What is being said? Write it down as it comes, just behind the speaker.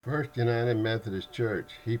First United Methodist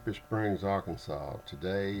Church, Heber Springs, Arkansas.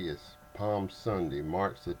 Today is Palm Sunday,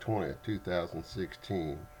 March the 20th,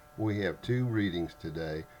 2016. We have two readings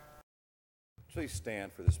today. Please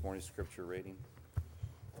stand for this morning's scripture reading.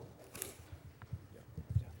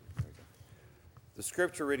 The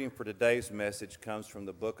scripture reading for today's message comes from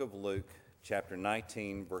the book of Luke, chapter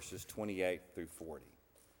 19, verses 28 through 40.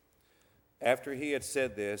 After he had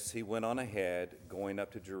said this, he went on ahead, going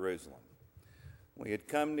up to Jerusalem. When he had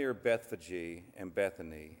come near Bethphage and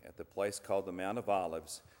Bethany, at the place called the Mount of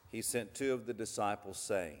Olives, he sent two of the disciples,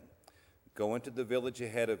 saying, "Go into the village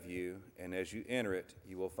ahead of you, and as you enter it,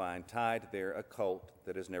 you will find tied there a colt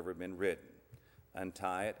that has never been ridden.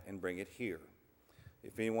 Untie it and bring it here.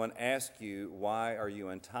 If anyone asks you, 'Why are you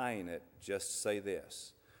untying it?' just say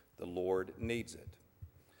this, 'The Lord needs it.'"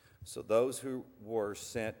 So those who were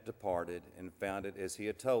sent departed and found it as he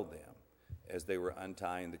had told them. As they were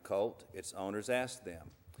untying the colt, its owners asked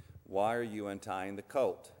them, "Why are you untying the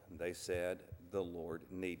colt?" And they said, "The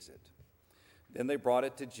Lord needs it." Then they brought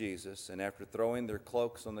it to Jesus, and after throwing their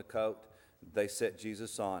cloaks on the colt, they set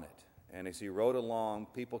Jesus on it. And as he rode along,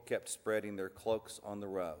 people kept spreading their cloaks on the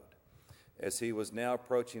road. As he was now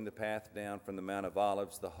approaching the path down from the Mount of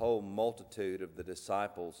Olives, the whole multitude of the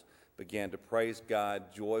disciples began to praise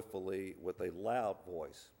God joyfully with a loud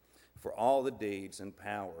voice for all the deeds and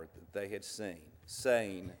power that they had seen,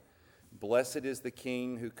 saying, "Blessed is the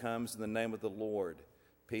King who comes in the name of the Lord,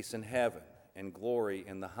 peace in heaven and glory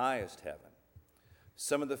in the highest heaven."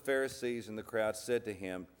 Some of the Pharisees in the crowd said to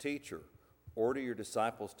him, "Teacher, order your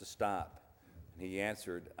disciples to stop." And he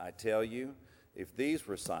answered, "I tell you, if these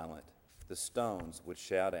were silent, the stones would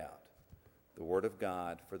shout out." The word of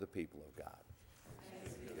God for the people of God.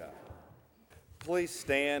 God. Please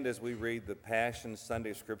stand as we read the Passion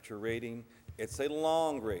Sunday Scripture reading. It's a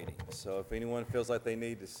long reading, so if anyone feels like they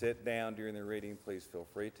need to sit down during the reading, please feel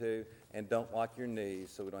free to. And don't lock your knees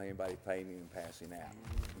so we don't have anybody fainting and passing out.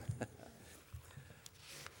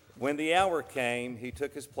 When the hour came, he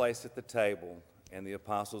took his place at the table, and the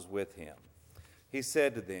apostles with him. He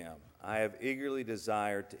said to them, "I have eagerly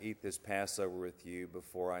desired to eat this Passover with you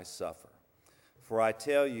before I suffer. For I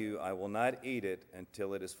tell you, I will not eat it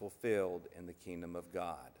until it is fulfilled in the kingdom of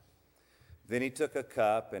God." Then he took a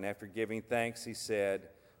cup, and after giving thanks, he said,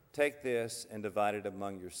 "Take this and divide it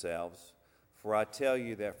among yourselves. For I tell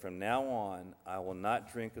you that from now on I will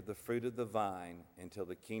not drink of the fruit of the vine until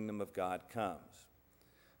the kingdom of God comes."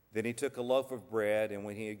 Then he took a loaf of bread, and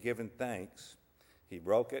when he had given thanks, he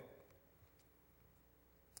broke it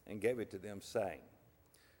and gave it to them, saying,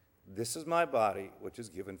 "This is my body, which is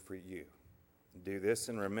given for you. Do this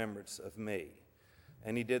in remembrance of me."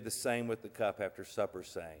 And he did the same with the cup after supper,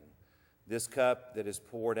 saying, "This cup that is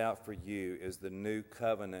poured out for you is the new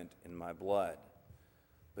covenant in my blood.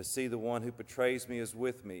 But see, the one who betrays me is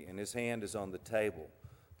with me, and his hand is on the table.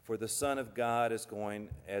 For the Son of God is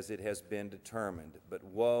going as it has been determined, but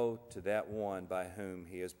woe to that one by whom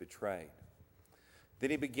he is betrayed." Then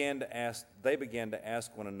they began to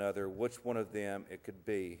ask one another which one of them it could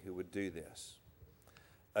be who would do this.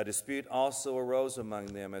 A dispute also arose among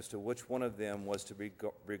them as to which one of them was to be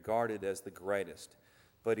regarded as the greatest.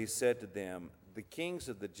 But he said to them, "The kings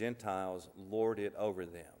of the Gentiles lord it over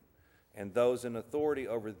them, and those in authority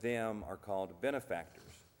over them are called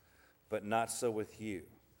benefactors. But not so with you.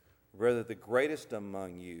 Rather, the greatest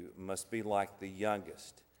among you must be like the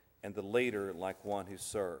youngest, and the leader like one who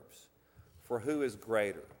serves. For who is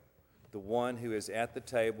greater, the one who is at the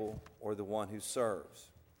table or the one who serves?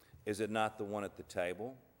 Is it not the one at the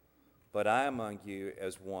table? But I among you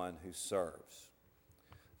as one who serves.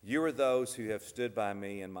 You are those who have stood by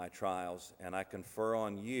me in my trials, and I confer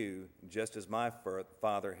on you, just as my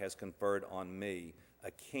Father has conferred on me,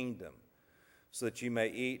 a kingdom, so that you may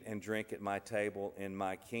eat and drink at my table in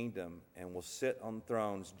my kingdom, and will sit on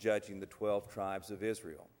thrones judging the 12 tribes of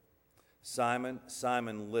Israel. Simon,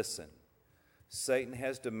 Simon, listen. Satan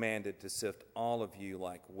has demanded to sift all of you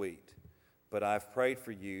like wheat. But I've prayed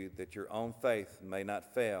for you that your own faith may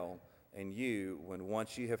not fail, and you, when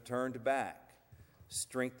once you have turned back,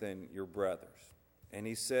 strengthen your brothers." And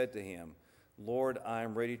he said to him, "Lord, I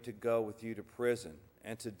am ready to go with you to prison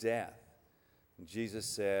and to death." And Jesus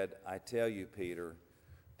said, "I tell you, Peter,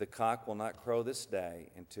 the cock will not crow this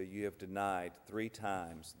day until you have denied 3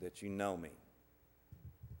 times that you know me."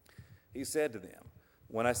 He said to them,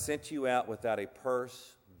 "When I sent you out without a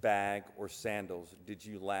purse, bag, or sandals, did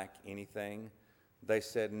you lack anything?" They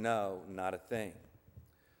said, "No, not a thing."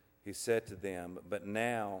 He said to them, "But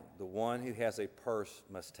now the one who has a purse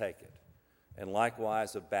must take it, and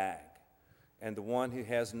likewise a bag. And the one who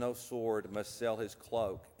has no sword must sell his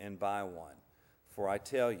cloak and buy one. For I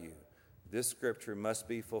tell you, This scripture must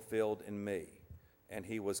be fulfilled in me. And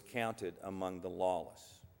he was counted among the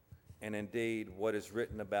lawless. And indeed, what is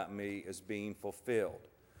written about me is being fulfilled.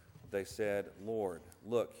 They said, Lord,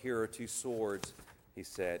 look, here are 2 swords. He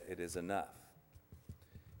said, it is enough.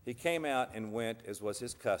 He came out and went, as was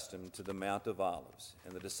his custom, to the Mount of Olives,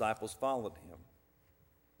 and the disciples followed him.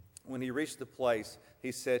 When he reached the place,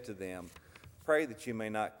 he said to them, pray that you may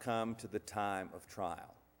not come to the time of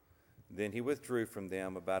trial. Then he withdrew from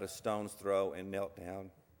them about a stone's throw and knelt down.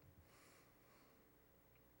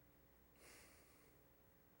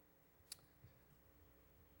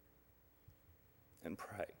 And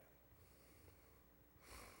prayed.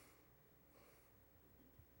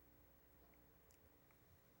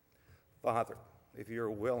 Father, if you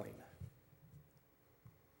are willing,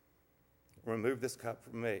 remove this cup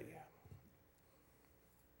from me.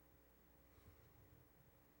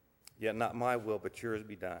 Yet not my will, but yours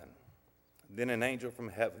be done. Then an angel from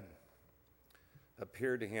heaven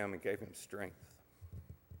appeared to him and gave him strength.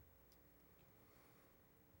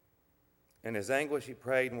 In his anguish he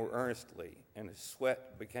prayed more earnestly, and his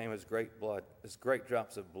sweat became as great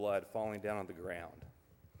drops of blood falling down on the ground.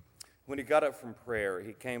 When he got up from prayer,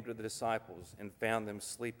 he came to the disciples and found them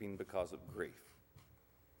sleeping because of grief.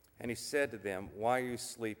 And he said to them, why are you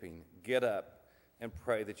sleeping? Get up and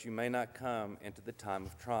pray that you may not come into the time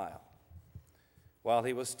of trial. While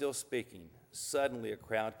he was still speaking, suddenly a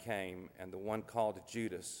crowd came, and the one called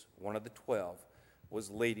Judas, one of the 12, was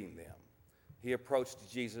leading them. He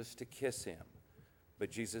approached Jesus to kiss him,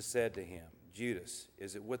 but Jesus said to him, Judas,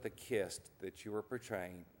 is it with a kiss that you are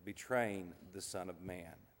betraying the Son of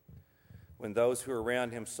Man? When those who were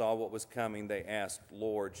around him saw what was coming, they asked,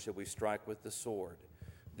 Lord, shall we strike with the sword?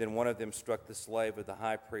 Then one of them struck the slave of the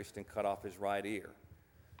high priest and cut off his right ear.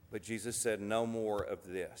 But Jesus said, no more of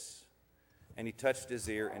this. And he touched his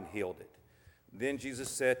ear and healed it. Then Jesus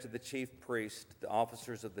said to the chief priest, the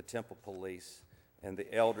officers of the temple police, and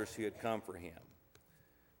the elders who had come for him,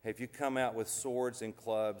 have you come out with swords and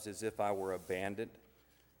clubs as if I were a bandit?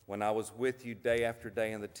 When I was with you day after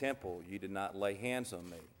day in the temple, you did not lay hands on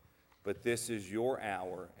me. But this is your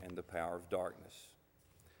hour and the power of darkness.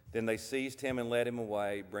 Then they seized him and led him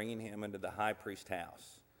away, bringing him into the high priest's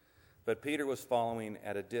house. But Peter was following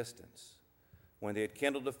at a distance. When they had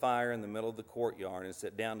kindled a fire in the middle of the courtyard and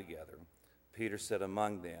sat down together, Peter sat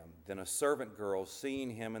among them. Then a servant girl, seeing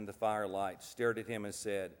him in the firelight, stared at him and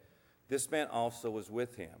said, this man also was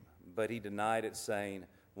with him. But he denied it, saying,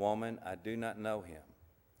 woman, I do not know him.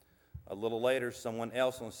 A little later, someone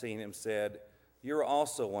else on seeing him said, you're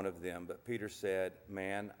also one of them. But Peter said,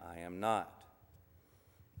 man, I am not.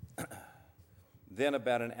 Then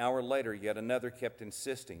about an hour later, yet another kept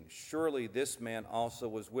insisting, surely this man also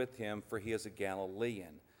was with him, for he is a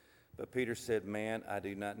Galilean. But Peter said, man, I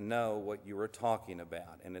do not know what you are talking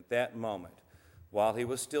about. And at that moment, while he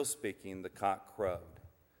was still speaking, the cock crowed.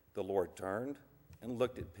 The Lord turned and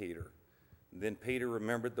looked at Peter. Then Peter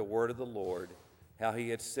remembered the word of the Lord, how he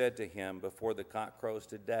had said to him, before the cock crows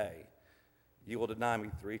today, you will deny me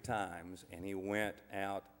 3 times. And he went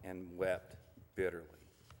out and wept bitterly.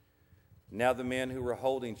 Now the men who were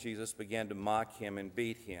holding Jesus began to mock him and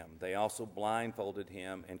beat him. They also blindfolded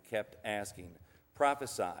him and kept asking,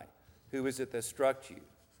 prophesy, who is it that struck you?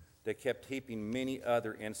 They kept heaping many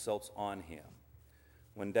other insults on him.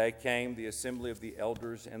 When day came, the assembly of the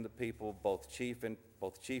elders and the people, both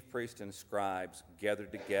chief priests and scribes,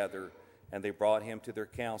 gathered together, and they brought him to their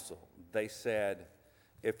council. They said,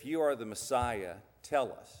 if you are the Messiah,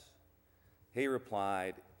 tell us. He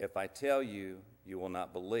replied, if I tell you, you will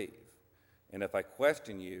not believe. And if I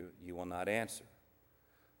question you, you will not answer.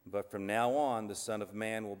 But from now on, the Son of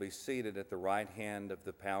Man will be seated at the right hand of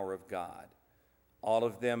the power of God. All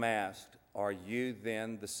of them asked, are you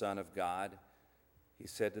then the Son of God? He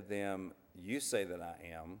said to them, you say that I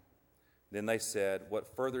am. Then they said,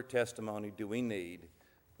 what further testimony do we need?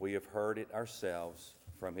 We have heard it ourselves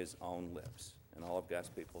from his own lips. And all of God's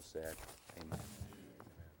people said, amen.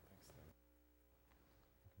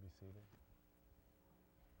 Be seated.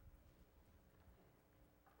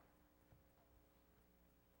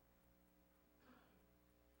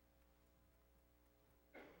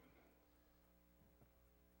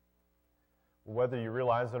 Whether you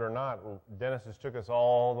realize it or not, Dennis just took us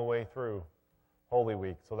all the way through Holy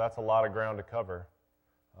Week, so that's a lot of ground to cover.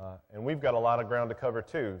 And we've got a lot of ground to cover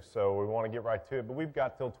too, so we want to get right to it. But we've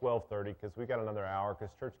got till 12:30 because we've got another hour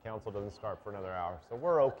because church council doesn't start for another hour. So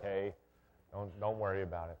we're okay. Don't worry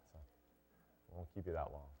about it. So we won't keep you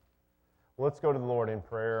that long. Well, let's go to the Lord in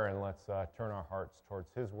prayer and let's turn our hearts towards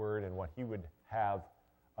his word and what he would have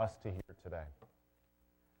us to hear today.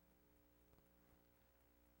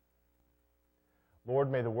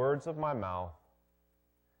 Lord, may the words of my mouth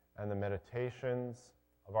and the meditations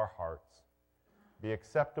of our hearts be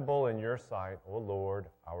acceptable in your sight, O Lord,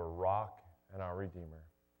 our rock and our Redeemer.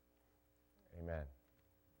 Amen.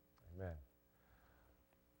 Amen.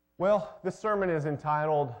 Well, this sermon is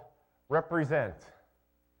entitled Represent.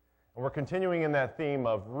 And we're continuing in that theme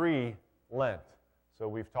of re-Lent. So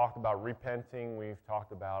we've talked about repenting, we've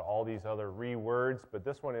talked about all these other re-words, but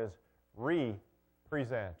this one is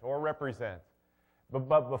re-present or represent.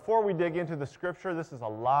 But before we dig into the scripture, this is a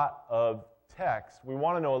lot of text. We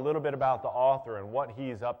want to know a little bit about the author and what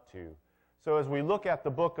he's up to. So as we look at the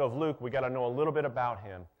book of Luke, we got to know a little bit about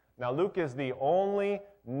him. Now, Luke is the only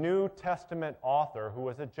New Testament author who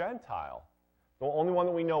was a Gentile, the only one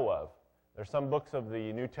that we know of. There's some books of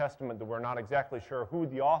the New Testament that we're not exactly sure who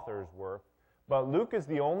the authors were, but Luke is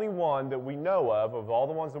the only one that we know of all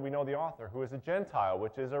the ones that we know the author, who is a Gentile,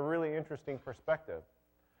 which is a really interesting perspective.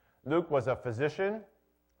 Luke was a physician,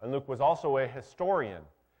 and Luke was also a historian,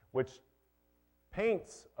 which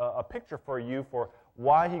paints a picture for you for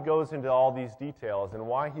why he goes into all these details and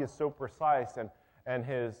why he is so precise. And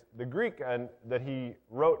the Greek that he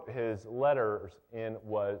wrote his letters in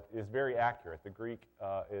is very accurate. The Greek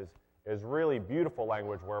is really beautiful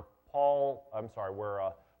language where Paul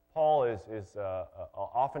is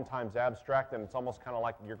oftentimes abstract, and it's almost kind of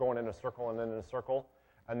like you're going in a circle and then in a circle.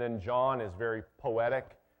 And then John is very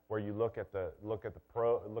poetic, where you look at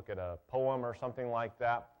a poem or something like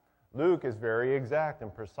that. Luke is very exact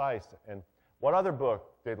and precise. And what other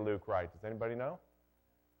book did Luke write? Does anybody know?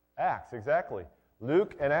 Acts, exactly.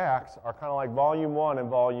 Luke and Acts are kind of like volume 1 and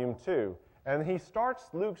volume 2. And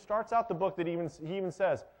Luke starts out the book that he even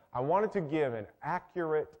says, I wanted to give an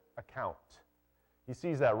accurate account. He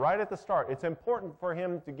sees that right at the start. It's important for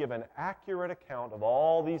him to give an accurate account of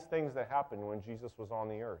all these things that happened when Jesus was on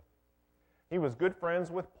the earth. He was good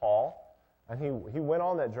friends with Paul, and he went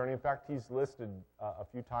on that journey. In fact, he's listed a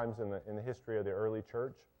few times in the history of the early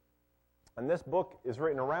church. And this book is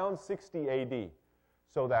written around 60 A.D.,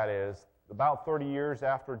 so that is about 30 years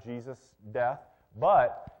after Jesus' death,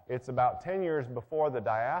 but it's about 10 years before the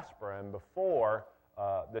diaspora and before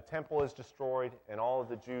the temple is destroyed and all of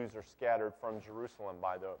the Jews are scattered from Jerusalem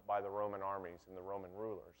by the Roman armies and the Roman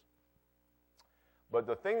rulers. But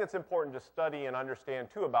the thing that's important to study and understand,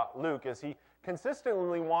 too, about Luke is he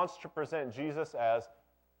consistently wants to present Jesus as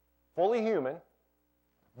fully human,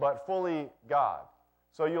 but fully God.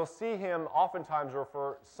 So you'll see him oftentimes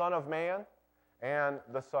refer Son of Man and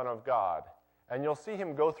the Son of God. And you'll see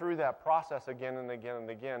him go through that process again and again and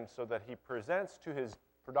again so that he presents to his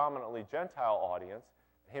predominantly Gentile audience,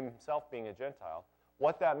 himself being a Gentile,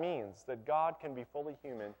 what that means, that God can be fully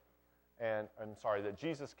human that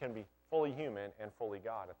Jesus can be fully human and fully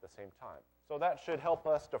God at the same time. So that should help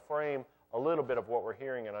us to frame a little bit of what we're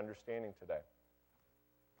hearing and understanding today.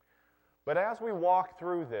 But as we walk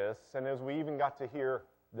through this, and as we even got to hear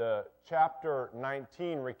the chapter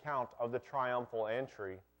 19 recount of the triumphal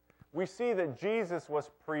entry, we see that Jesus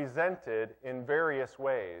was presented in various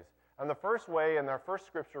ways. And the first way, in our first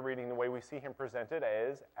scripture reading, the way we see him presented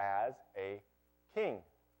is as a king.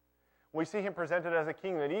 We see him presented as a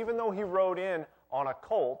king that even though he rode in on a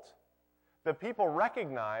colt, the people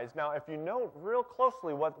recognized. Now, if you note real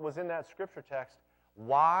closely what was in that scripture text,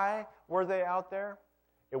 why were they out there?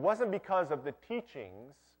 It wasn't because of the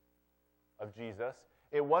teachings of Jesus.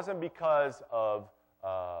 It wasn't because of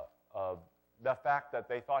the fact that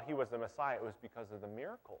they thought he was the Messiah. It was because of the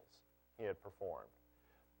miracles he had performed.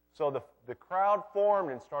 So the crowd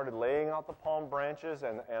formed and started laying out the palm branches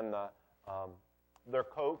and their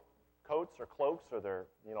coats or cloaks or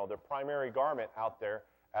their primary garment out there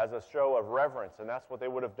as a show of reverence, and that's what they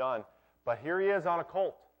would have done. But here he is on a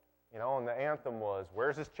colt, and the anthem was,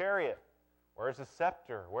 where's his chariot? Where's his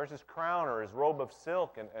scepter? Where's his crown or his robe of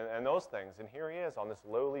silk and those things? And here he is on this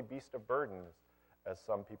lowly beast of burden, as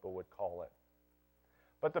some people would call it.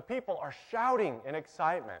 But the people are shouting in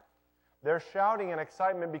excitement. They're shouting in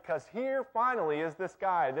excitement because here finally is this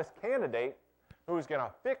guy, this candidate, who's going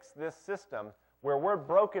to fix this system where we're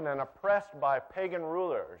broken and oppressed by pagan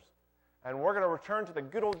rulers. And we're going to return to the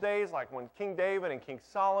good old days like when King David and King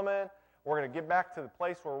Solomon. We're going to get back to the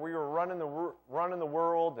place where we were running the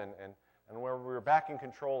world and where we were back in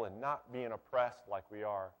control and not being oppressed like we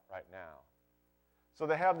are right now. So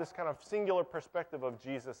they have this kind of singular perspective of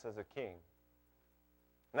Jesus as a king.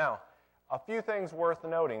 Now, a few things worth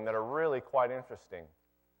noting that are really quite interesting.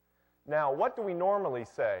 Now, what do we normally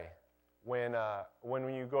say when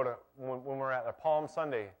we're at a Palm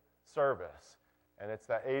Sunday service? And it's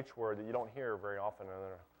that H word that you don't hear very often.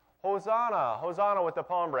 Hosanna, Hosanna with the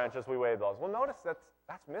palm branches we wave those. Well, notice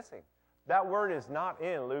that's missing. That word is not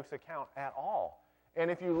in Luke's account at all. And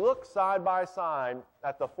if you look side by side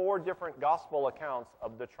at the 4 different gospel accounts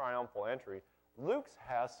of the triumphal entry, Luke's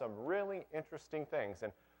has some really interesting things.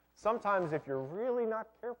 And sometimes if you're really not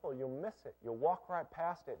careful, you'll miss it. You'll walk right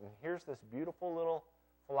past it, and here's this beautiful little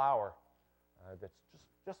flower that's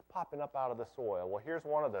just popping up out of the soil. Well, here's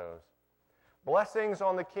one of those. Blessings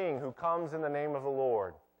on the King who comes in the name of the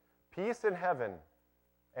Lord. Peace in heaven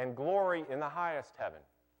and glory in the highest heaven.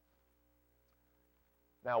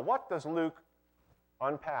 Now, what does Luke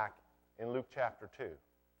unpack in Luke chapter 2?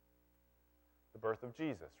 The birth of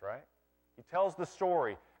Jesus, right? He tells the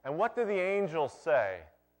story. And what do the angels say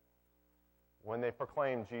when they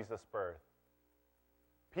proclaim Jesus' birth?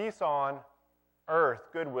 Peace on earth,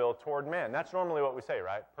 goodwill toward men. That's normally what we say,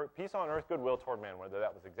 right? Peace on earth, goodwill toward men, whether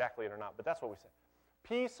that was exactly it or not, but that's what we say.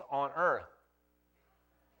 Peace on earth.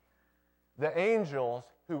 The angels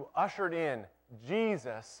who ushered in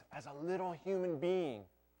Jesus as a little human being,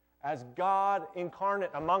 as God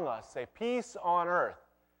incarnate among us, say, peace on earth.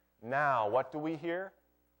 Now, what do we hear?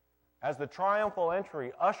 As the triumphal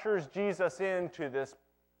entry ushers Jesus into this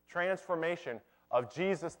transformation of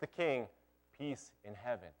Jesus the King, peace in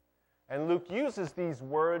heaven. And Luke uses these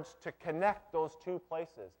words to connect those 2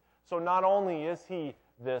 places. So not only is he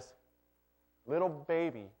this little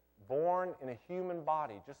baby born in a human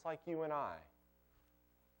body, just like you and I,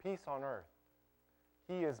 peace on earth.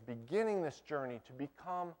 He is beginning this journey to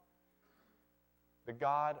become the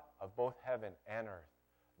God of both heaven and earth,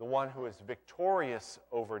 the one who is victorious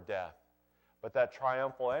over death. But that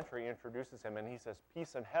triumphal entry introduces him, and he says,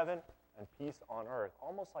 peace in heaven and peace on earth,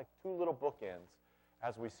 almost like 2 little bookends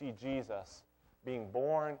as we see Jesus being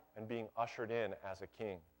born and being ushered in as a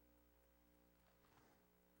king.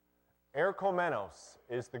 Erchomenos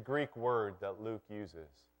is the Greek word that Luke uses.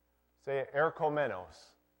 Say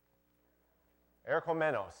erchomenos.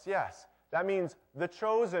 Erchomenos, yes. That means the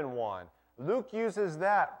chosen one. Luke uses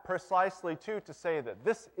that precisely, too, to say that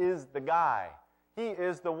this is the guy. He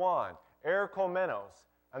is the one. Erchomenos.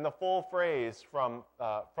 And the full phrase from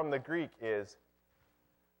the Greek is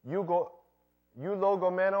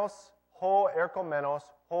eulogomenos, ho erchomenos,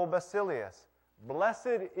 ho basileus.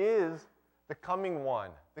 Blessed is the coming one,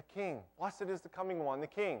 the king. Blessed is the coming one, the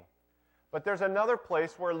king. But there's another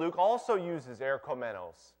place where Luke also uses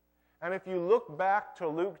erchomenos. And if you look back to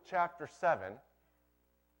Luke chapter 7,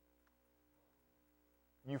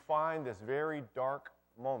 you find this very dark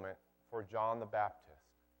moment for John the Baptist,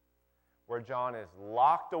 where John is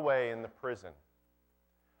locked away in the prison,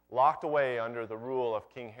 locked away under the rule of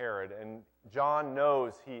King Herod, and John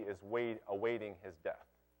knows he is awaiting his death.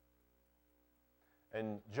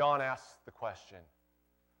 And John asks the question,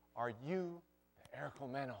 are you the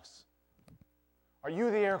erchomenos? Are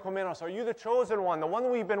you the erchomenos? Are you the chosen one, the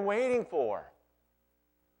one we've been waiting for?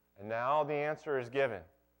 And now the answer is given.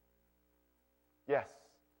 Yes,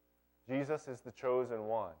 Jesus is the chosen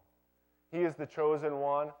one. He is the chosen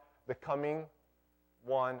one, the coming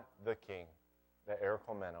one, the king, the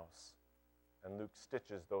erchomenos. And Luke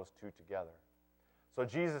stitches those 2 together. So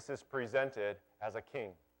Jesus is presented as a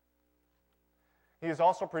king. He is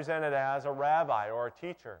also presented as a rabbi or a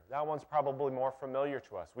teacher. That one's probably more familiar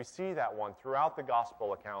to us. We see that one throughout the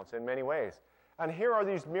gospel accounts in many ways. And here are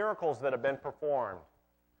these miracles that have been performed.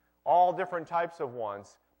 All different types of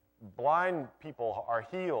ones. Blind people are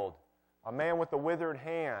healed. A man with a withered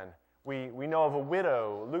hand. We know of a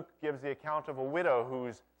widow. Luke gives the account of a widow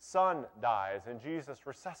whose son dies, and Jesus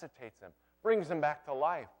resuscitates him, brings him back to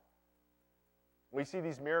life. We see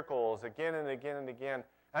these miracles again and again and again.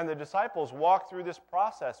 And the disciples walk through this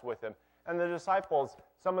process with him. And the disciples,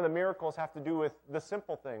 some of the miracles have to do with the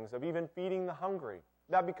simple things of even feeding the hungry.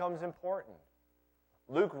 That becomes important.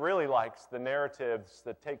 Luke really likes the narratives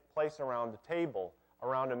that take place around the table,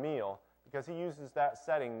 around a meal, because he uses that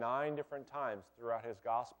setting 9 different times throughout his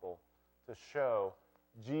gospel to show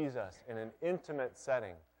Jesus in an intimate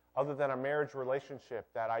setting. Other than a marriage relationship,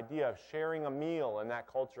 that idea of sharing a meal in that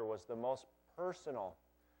culture was the most personal,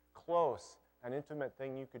 close, and intimate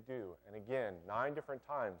thing you could do. And again, 9 different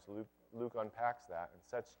times Luke unpacks that and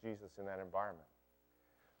sets Jesus in that environment.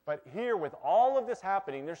 But here, with all of this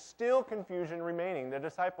happening, there's still confusion remaining. The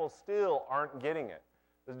disciples still aren't getting it.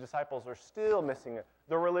 The disciples are still missing it.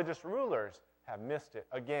 The religious rulers have missed it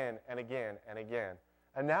again and again and again.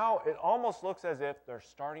 And now it almost looks as if they're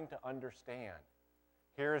starting to understand.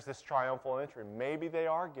 Here is this triumphal entry. Maybe they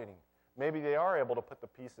are getting it. Maybe they are able to put the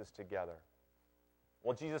pieces together.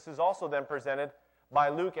 Well, Jesus is also then presented by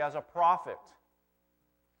Luke as a prophet.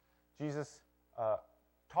 Jesus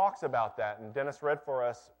talks about that, and Dennis read for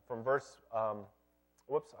us from verse, I'm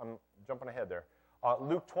jumping ahead there,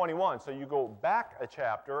 Luke 21. So you go back a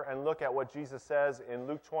chapter and look at what Jesus says in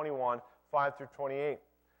Luke 21, 5 through 28.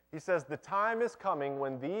 He says, the time is coming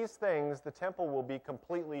when these things, the temple will be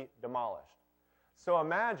completely demolished. So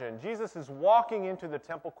imagine, Jesus is walking into the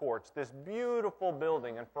temple courts, this beautiful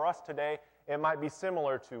building, and for us today, it might be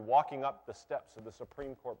similar to walking up the steps of the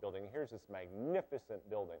Supreme Court building. Here's this magnificent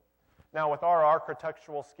building. Now, with our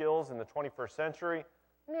architectural skills in the 21st century,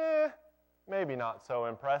 maybe not so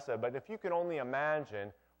impressive, but if you can only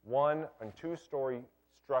imagine 1- and 2-story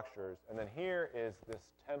structures, and then here is this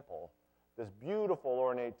temple, this beautiful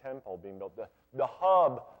ornate temple being built, the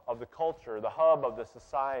hub of the culture, the hub of the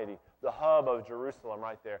society, the hub of Jerusalem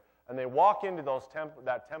right there. And they walk into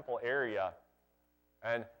that temple area,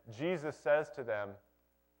 and Jesus says to them,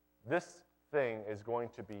 this thing is going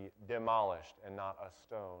to be demolished, and not a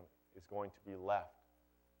stone is going to be left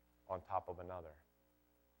on top of another.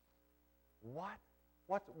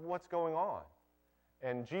 What's going on?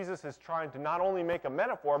 And Jesus is trying to not only make a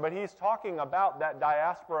metaphor, but he's talking about that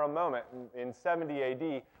diaspora moment in 70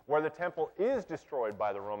 AD where the temple is destroyed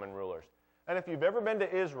by the Roman rulers. And if you've ever been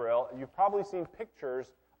to Israel, you've probably seen pictures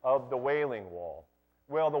of the Wailing Wall.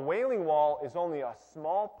 Well, the Wailing Wall is only a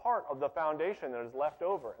small part of the foundation that is left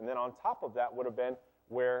over. And then on top of that would have been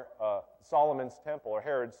where Solomon's temple, or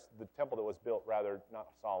the temple that was built, rather, not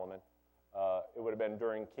Solomon, it would have been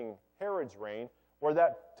during King Herod's reign, where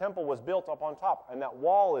that temple was built up on top, and that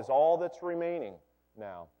wall is all that's remaining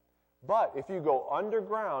now. But if you go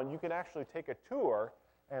underground, you can actually take a tour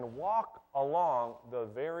and walk along the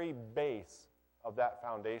very base of that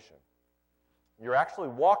foundation. You're actually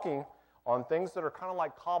walking on things that are kind of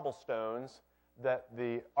like cobblestones that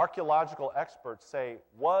the archaeological experts say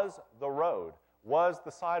was the road, was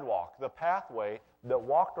the sidewalk, the pathway that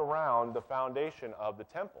walked around the foundation of the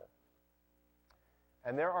temple.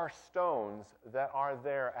 And there are stones that are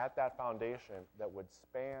there at that foundation that would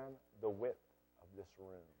span the width of this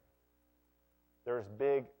room. They're as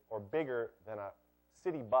big or bigger than a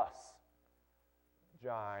city bus.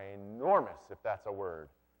 Ginormous, if that's a word.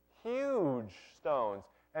 Huge stones.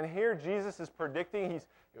 And here Jesus is predicting,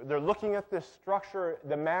 they're looking at this structure,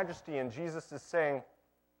 the majesty, and Jesus is saying,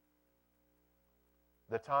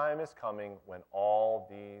 the time is coming when all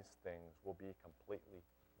these things will be completely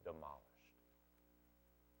demolished.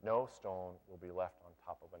 No stone will be left on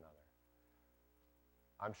top of another.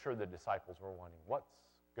 I'm sure the disciples were wondering, what's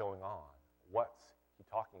going on? What's he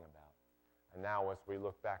talking about? And now as we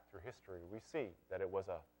look back through history, we see that it was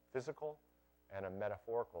a physical and a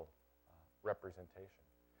metaphorical representation.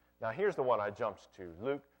 Now here's the one I jumped to,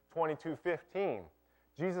 Luke 22:15.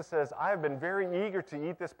 Jesus says, I have been very eager to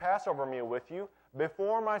eat this Passover meal with you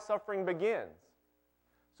before my suffering begins.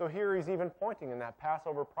 So here he's even pointing in that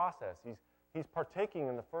Passover process. He's partaking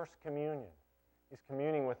in the first communion. He's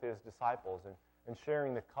communing with his disciples and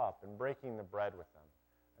sharing the cup and breaking the bread with them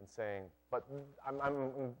and saying, but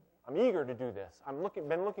I'm eager to do this.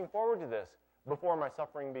 Been looking forward to this before my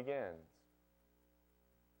suffering begins.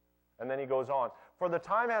 And then he goes on, for the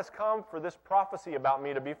time has come for this prophecy about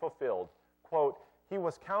me to be fulfilled. Quote, he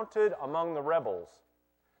was counted among the rebels.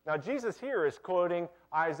 Now Jesus here is quoting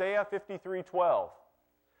Isaiah 53:12.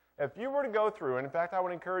 If you were to go through, and in fact I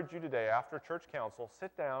would encourage you today after church council,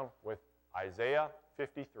 sit down with Isaiah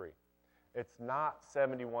 53. It's not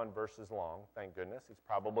 71 verses long, thank goodness. It's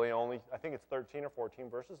probably only, I think it's 13 or 14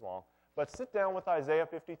 verses long. But sit down with Isaiah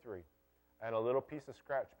 53 and a little piece of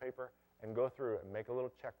scratch paper and go through and make a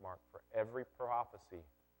little check mark for every prophecy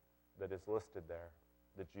that is listed there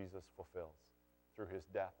that Jesus fulfills through his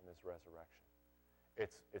death and his resurrection.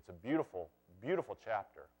 It's a beautiful, beautiful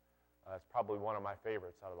chapter. It's probably one of my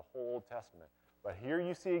favorites out of the whole Old Testament. But here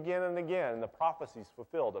you see again and again the prophecies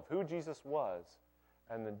fulfilled of who Jesus was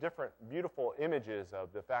and the different beautiful images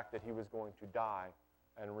of the fact that he was going to die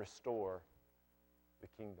and restore the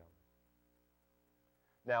kingdom.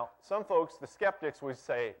 Now, some folks, the skeptics, would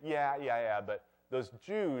say, yeah, but those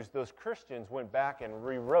Jews, those Christians went back and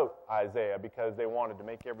rewrote Isaiah because they wanted to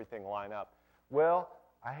make everything line up. Well,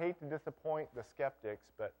 I hate to disappoint the skeptics,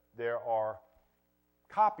 but there are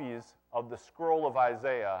copies of the scroll of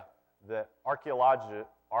Isaiah that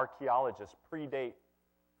archaeologists predate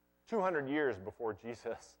 200 years before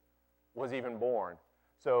Jesus was even born.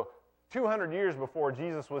 So 200 years before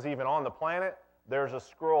Jesus was even on the planet, there's a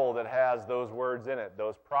scroll that has those words in it,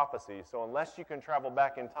 those prophecies. So unless you can travel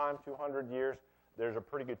back in time 200 years, there's a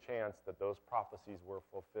pretty good chance that those prophecies were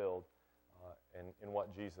fulfilled in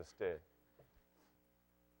what Jesus did.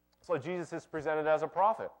 So Jesus is presented as a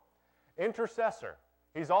prophet, intercessor.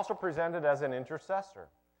 He's also presented as an intercessor.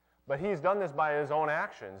 But he's done this by his own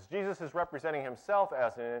actions. Jesus is representing himself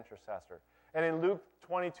as an intercessor. And in Luke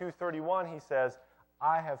 22:31, he says,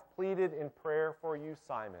 I have pleaded in prayer for you,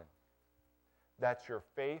 Simon, that your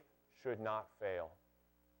faith should not fail.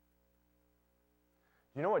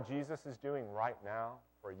 Do you know what Jesus is doing right now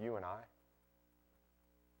for you and I?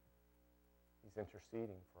 He's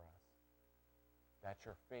interceding for us, that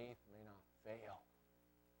your faith may not fail.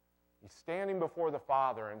 He's standing before the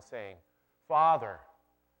Father and saying, Father,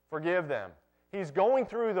 forgive them. He's going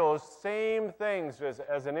through those same things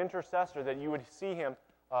as an intercessor that you would see him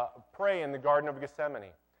pray in the Garden of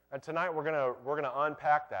Gethsemane. And tonight we're going to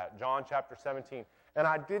unpack that, John chapter 17. And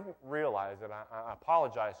I didn't realize it. I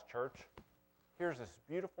apologize, church. Here's this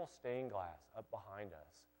beautiful stained glass up behind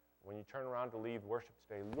us. When you turn around to leave worship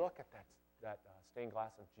today, look at that stained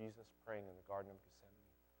glass of Jesus praying in the Garden of Gethsemane.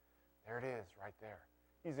 There it is, right there.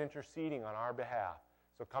 He's interceding on our behalf.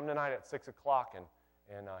 So come tonight at 6 o'clock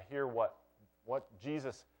and hear what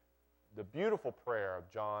Jesus, the beautiful prayer of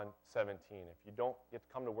John 17. If you don't get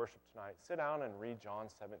to come to worship tonight, sit down and read John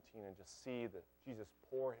 17 and just see that Jesus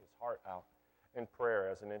pour his heart out in prayer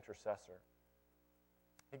as an intercessor.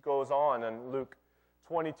 He goes on in Luke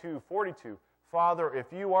 22:42, Father,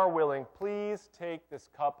 if you are willing, please take this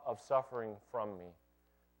cup of suffering from me.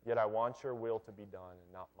 Yet I want your will to be done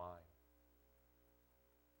and not mine.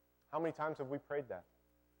 How many times have we prayed that?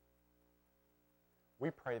 We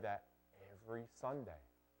pray that every Sunday.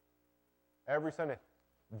 Every Sunday.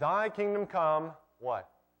 Thy kingdom come, what?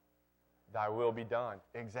 Thy will be done.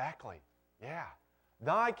 Exactly. Yeah.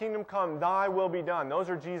 Thy kingdom come, thy will be done. Those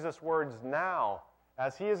are Jesus' words now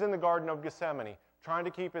as he is in the Garden of Gethsemane, trying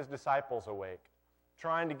to keep his disciples awake,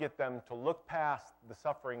 trying to get them to look past the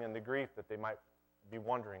suffering and the grief that they might be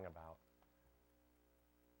wondering about.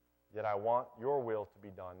 Yet I want your will to be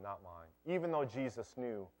done, not mine, even though Jesus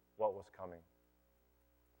knew what was coming.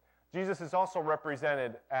 Jesus is also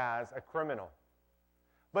represented as a criminal.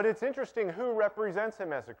 But it's interesting who represents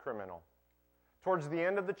him as a criminal. Towards the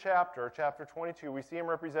end of the chapter 22, we see him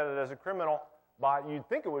represented as a criminal by, you'd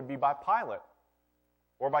think it would be by Pilate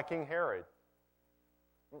or by King Herod.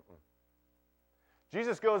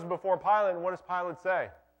 Jesus goes before Pilate, and what does Pilate say?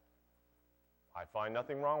 I find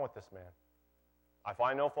nothing wrong with this man. I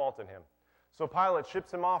find no fault in him. So Pilate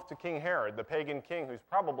ships him off to King Herod, the pagan king, who's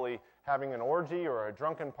probably having an orgy or a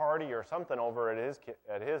drunken party or something over at his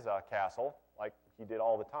castle, like he did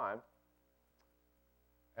all the time.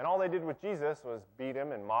 And all they did with Jesus was beat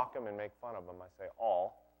him and mock him and make fun of him. I say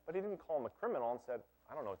all. But he didn't call him a criminal and said,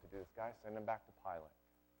 I don't know what to do with this guy. Send him back to Pilate.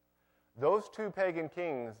 Those two pagan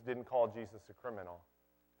kings didn't call Jesus a criminal.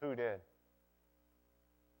 Who did?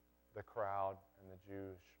 The crowd and the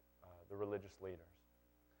Jews, the religious leaders.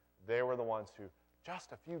 They were the ones who,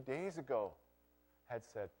 just a few days ago, had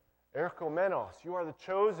said, Erchomenos, you are the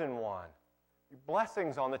chosen one.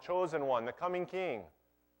 Blessings on the chosen one, the coming king.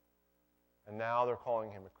 And now they're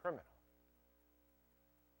calling him a criminal.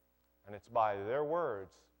 And it's by their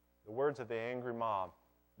words, the words of the angry mob,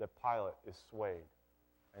 that Pilate is swayed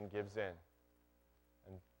and gives in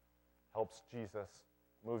and helps Jesus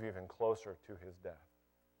move even closer to his death.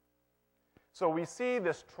 So we see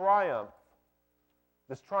this triumph,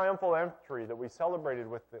 this triumphal entry that we celebrated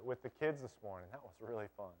with the kids this morning. That was really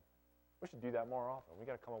fun. We should do that more often. We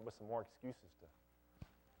got to come up with some more excuses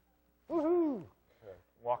to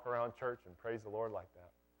walk around church and praise the Lord like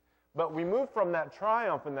that. But we move from that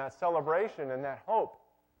triumph and that celebration and that hope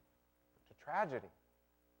to tragedy,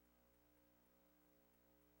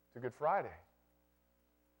 to Good Friday,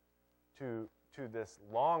 to this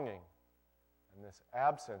longing and this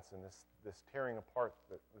absence and this tearing apart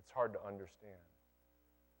that's hard to understand.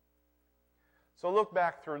 So look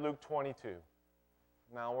back through Luke 22.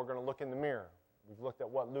 Now we're going to look in the mirror. We've looked at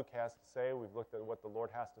what Luke has to say. We've looked at what the Lord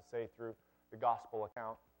has to say through the gospel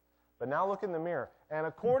account. But now look in the mirror. And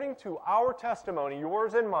according to our testimony,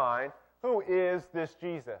 yours and mine, who is this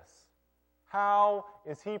Jesus? How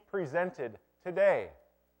is he presented today?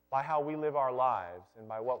 By how we live our lives and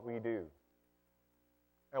by what we do.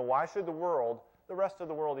 And why should the rest of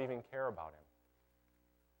the world even care about him?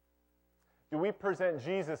 Do we present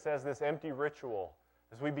Jesus as this empty ritual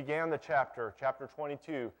as we began the chapter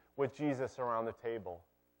 22, with Jesus around the table,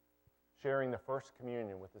 sharing the first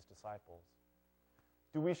communion with his disciples?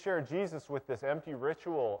 Do we share Jesus with this empty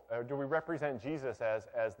ritual, or do we represent Jesus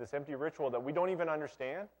as this empty ritual that we don't even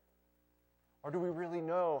understand? Or do we really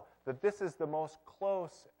know that this is the most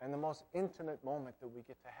close and the most intimate moment that we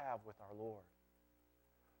get to have with our Lord?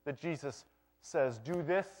 That Jesus says, do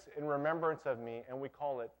this in remembrance of me, and we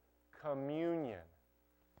call it communion.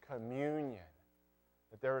 Communion.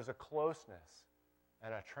 That there is a closeness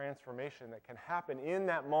and a transformation that can happen in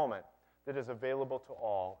that moment that is available to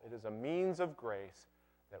all. It is a means of grace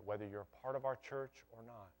that whether you're a part of our church or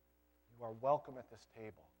not, you are welcome at this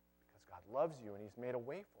table because God loves you and he's made a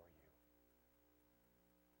way for you.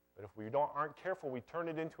 But if we aren't careful, we turn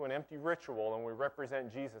it into an empty ritual and we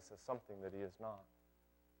represent Jesus as something that he is not.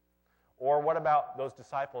 Or what about those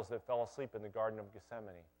disciples that fell asleep in the Garden of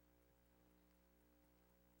Gethsemane?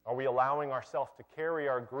 Are we allowing ourselves to carry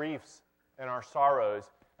our griefs and our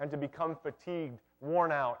sorrows and to become fatigued,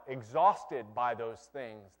 worn out, exhausted by those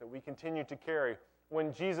things that we continue to carry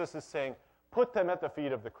when Jesus is saying, put them at the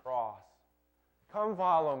feet of the cross. Come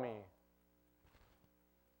follow me.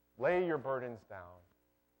 Lay your burdens down.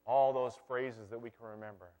 All those phrases that we can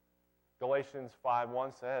remember. Galatians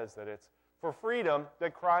 5:1 says that it's for freedom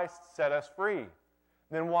that Christ set us free.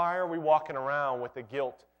 Then why are we walking around with the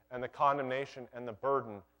guilt and the condemnation and the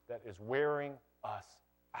burden that is wearing us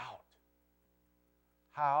out?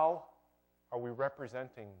 How are we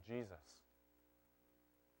representing Jesus?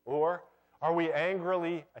 Or are we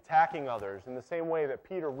angrily attacking others in the same way that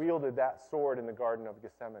Peter wielded that sword in the Garden of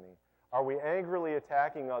Gethsemane? Are we angrily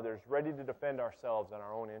attacking others, ready to defend ourselves and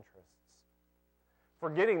our own interests?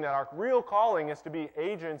 Forgetting that our real calling is to be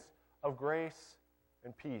agents of grace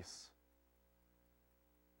and peace.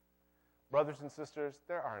 Brothers and sisters,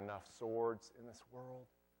 there are enough swords in this world.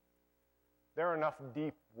 There are enough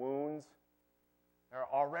deep wounds. There are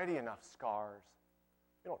already enough scars.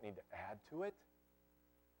 We don't need to add to it.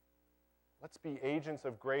 Let's be agents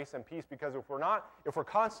of grace and peace, because if we're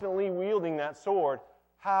constantly wielding that sword,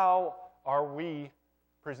 how are we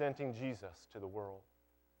presenting Jesus to the world?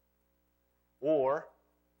 Or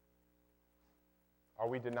are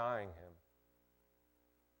we denying him?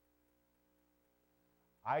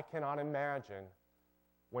 I cannot imagine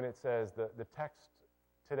when it says, the text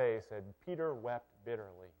today said, Peter wept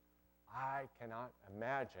bitterly. I cannot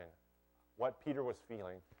imagine what Peter was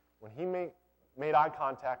feeling when he made eye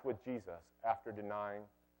contact with Jesus after denying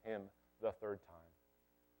him the third time.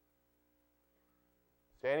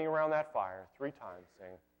 Standing around that fire 3 times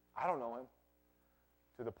saying, I don't know him,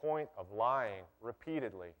 to the point of lying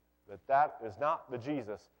repeatedly that is not the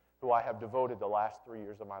Jesus who I have devoted the last 3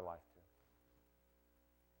 years of my life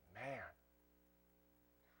to. Man,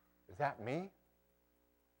 is that me?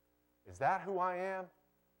 Is that who I am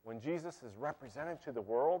when Jesus is represented to the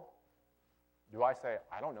world? Do I say,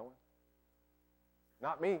 I don't know him?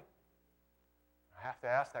 Not me. I have to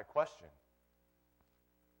ask that question.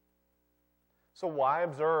 So why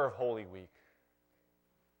observe Holy Week?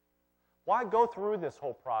 Why go through this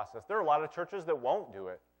whole process? There are a lot of churches that won't do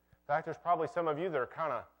it. In fact, there's probably some of you that are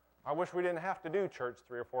kind of, I wish we didn't have to do church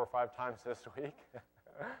 3 or 4 or 5 times this week.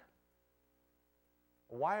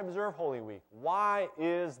 Why observe Holy Week? Why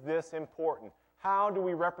is this important? How do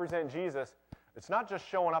we represent Jesus? It's not just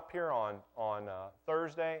showing up here on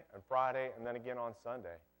Thursday and Friday and then again on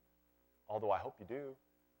Sunday. Although I hope you do.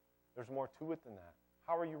 There's more to it than that.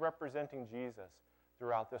 How are you representing Jesus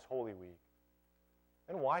throughout this Holy Week?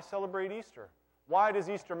 And why celebrate Easter? Why does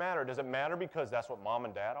Easter matter? Does it matter because that's what Mom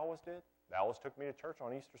and Dad always did? They always took me to church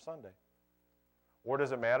on Easter Sunday. Or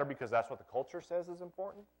does it matter because that's what the culture says is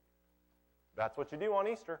important? That's what you do on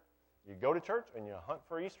Easter. You go to church and you hunt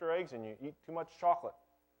for Easter eggs and you eat too much chocolate.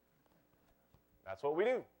 That's what we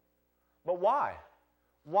do. But why?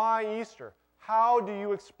 Why Easter? How do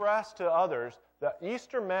you express to others that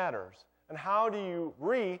Easter matters? And how do you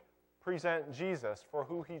represent Jesus for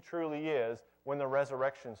who he truly is when the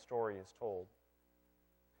resurrection story is told?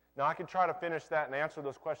 Now, I could try to finish that and answer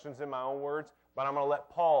those questions in my own words, but I'm going to let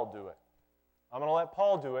Paul do it. I'm going to let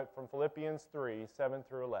Paul do it from Philippians 3, 7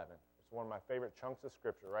 through 11. It's one of my favorite chunks of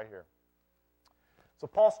Scripture right here. So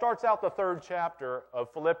Paul starts out the 3rd chapter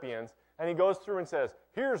of Philippians, and he goes through and says,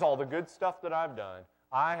 here's all the good stuff that I've done.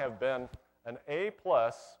 I have been an A+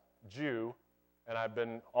 Jew, and I've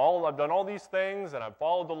done all these things, and I've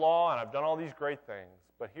followed the law, and I've done all these great things.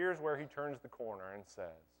 But here's where he turns the corner and says,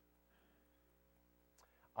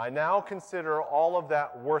 I now consider all of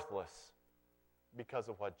that worthless because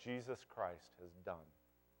of what Jesus Christ has done.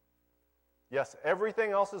 Yes,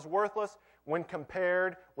 everything else is worthless when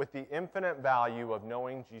compared with the infinite value of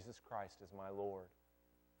knowing Jesus Christ as my Lord.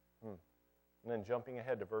 And then jumping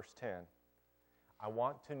ahead to verse 10. I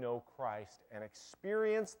want to know Christ and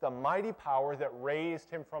experience the mighty power that raised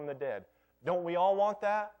him from the dead. Don't we all want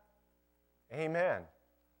that? Amen.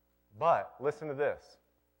 But listen to this.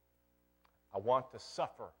 I want to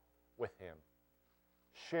suffer with him,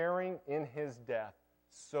 sharing in his death,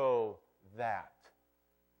 so that,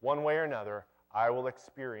 one way or another, I will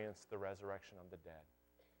experience the resurrection of the dead.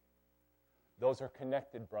 Those are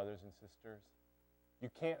connected, brothers and sisters. You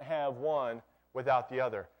can't have one without the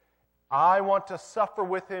other. I want to suffer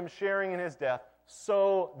with him, sharing in his death,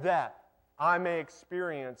 so that I may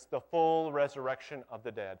experience the full resurrection of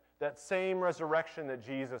the dead. That same resurrection that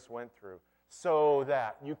Jesus went through. So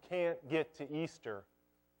that you can't get to Easter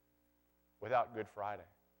without Good Friday,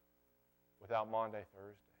 without Maundy,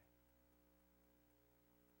 Thursday.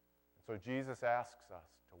 And so Jesus asks us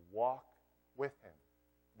to walk with him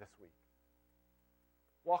this week.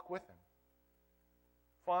 Walk with him.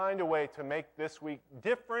 Find a way to make this week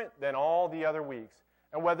different than all the other weeks.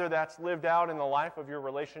 And whether that's lived out in the life of your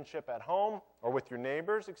relationship at home or with your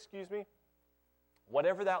neighbors,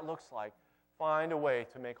 whatever that looks like, find a way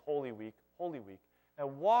to make Holy Week,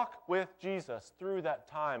 and walk with Jesus through that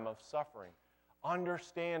time of suffering.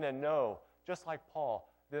 Understand and know, just like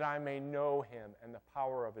Paul, that I may know him and the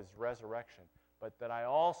power of his resurrection, but that I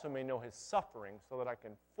also may know his suffering so that I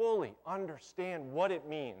can fully understand what it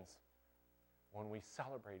means when we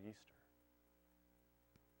celebrate Easter.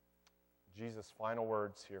 Jesus' final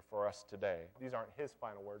words here for us today. These aren't his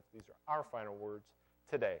final words. These are our final words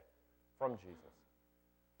today from Jesus.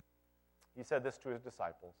 He said this to his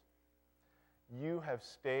disciples, "You have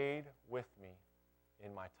stayed with me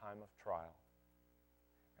in my time of trial.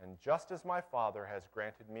 And just as my Father has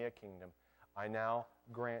granted me a kingdom, I now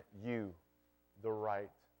grant you the right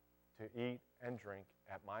to eat and drink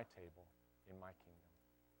at my table in my kingdom."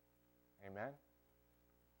 Amen?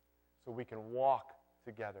 So we can walk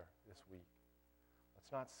together this week.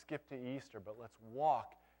 Let's not skip to Easter, but let's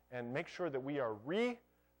walk and make sure that we are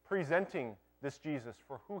representing this Jesus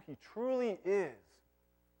for who he truly is,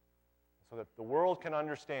 so that the world can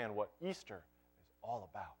understand what Easter is all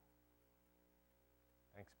about.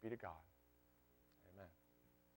 Thanks be to God.